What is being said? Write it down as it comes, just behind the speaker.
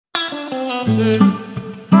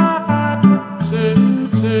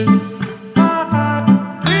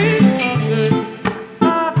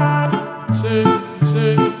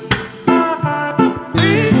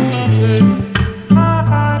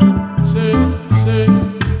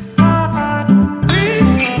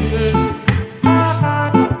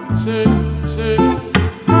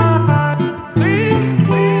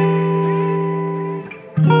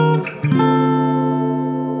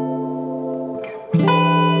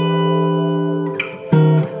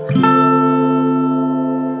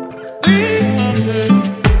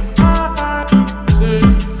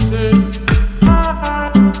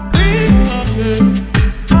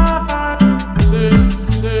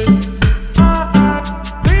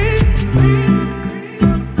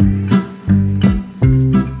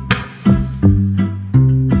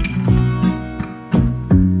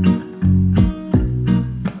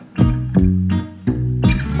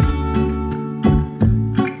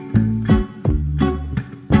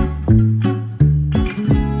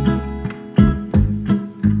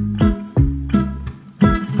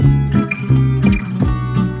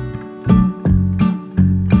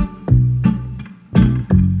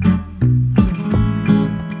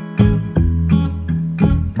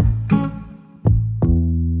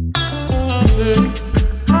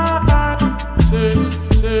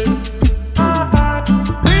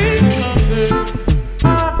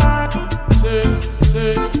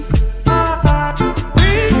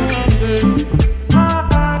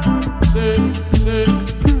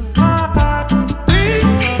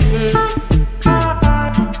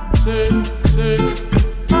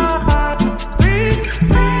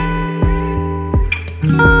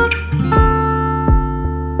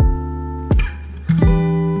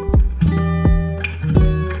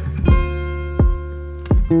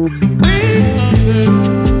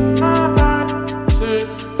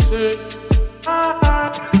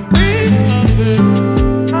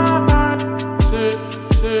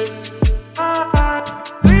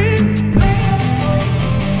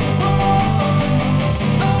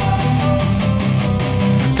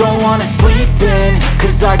Don't wanna sleep in,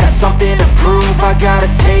 cause I got something to prove. I gotta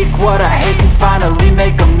take what I hate and finally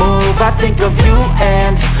make a move. I think of you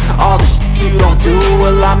and all the shit you don't do.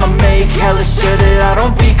 Well, I'ma make hella sure that I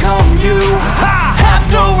don't become you. I have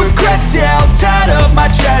no regrets, yeah, I'll tie up my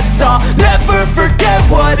chest. I'll never forget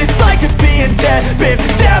what it's like to be in debt. Been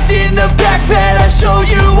stabbed in the back bed, I'll show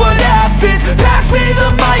you what happens. Pass me the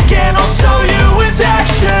mic and I'll show you with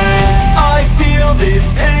action. I feel this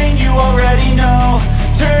pain, you already know.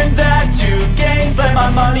 Turn that to gains, let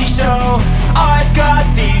my money show. I've got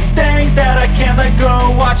these things that I can't let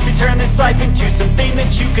go. Watch me turn this life into something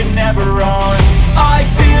that you can never own. I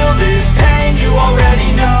feel this pain, you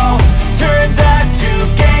already know. Turn that to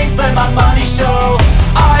gains, let my money show.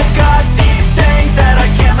 I've got these things that I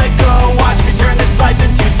can't let go. Watch me turn this life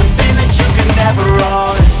into something that you can never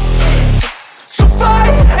own. So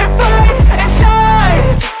fight and die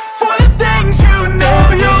for the things you know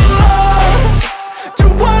you love. Do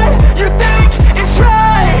what you think is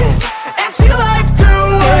right and see life do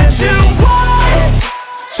what you want.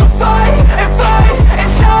 So fight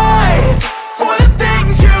and die for the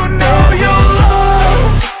things you know you love.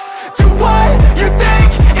 Do what you think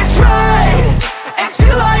is right and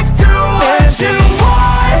see life do what you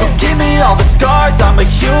want. So give me all the scars, I'm a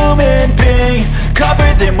human being.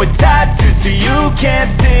 Cover them with tattoos so you can't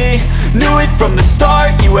see. Knew it from the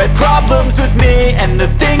start, you had problems with me and the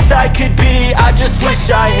things I could be, I just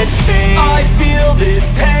wish I had seen. I feel this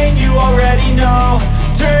pain, you already know.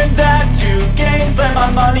 Turn that to gains, let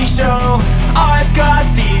my money show. I've got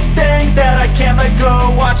these things that I can't let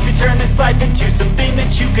go. Watch me turn this life into something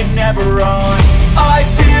that you can never own. I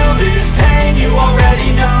feel this pain, you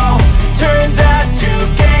already know. Turn that to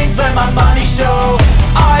gains, let my money show.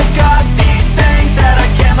 I've got these things that I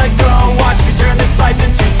can't let go. Watch me turn this life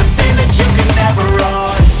into something that you can never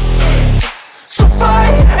own. So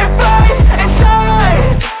fight and die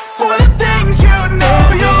for the things you know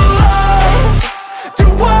you love. Do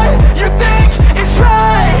what you think is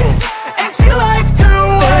right and see life do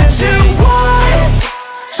what you want.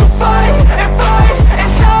 So fight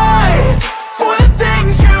and die for the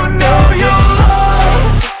things you know you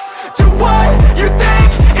love. Do what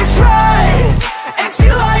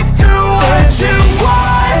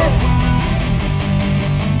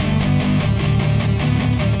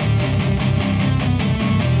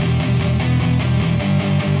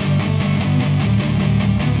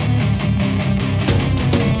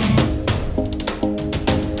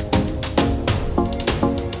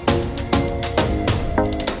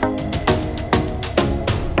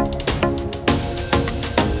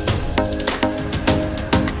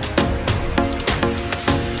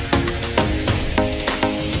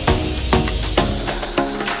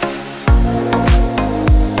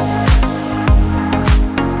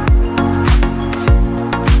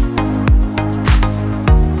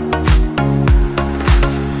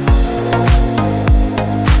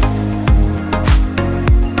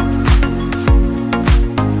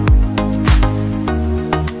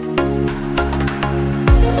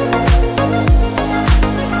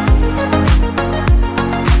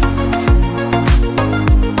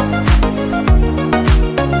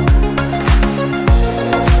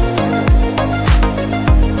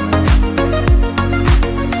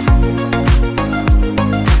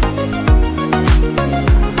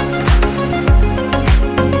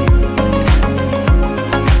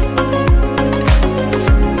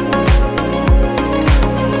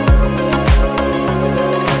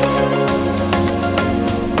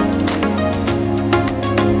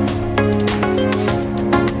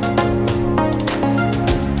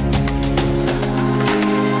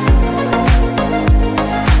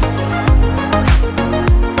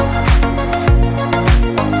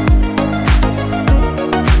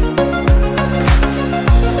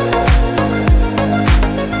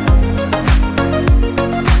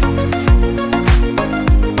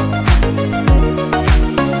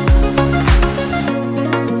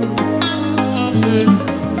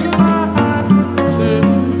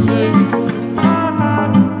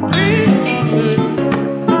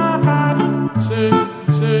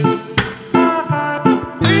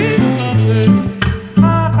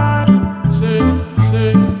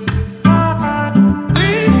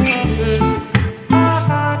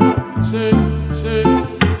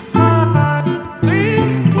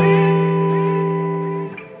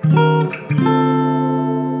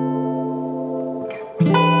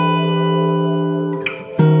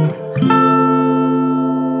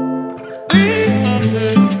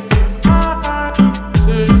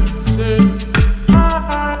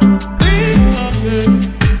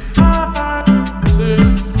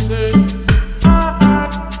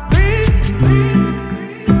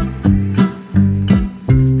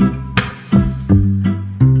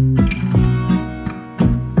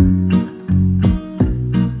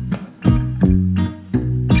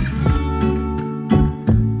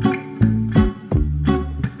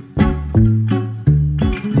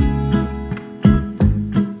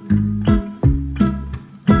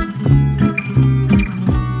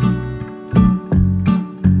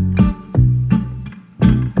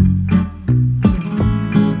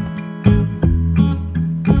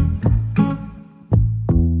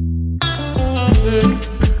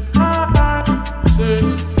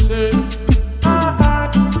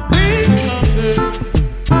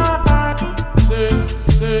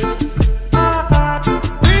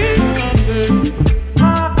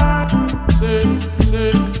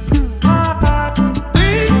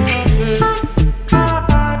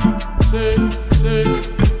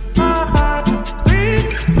say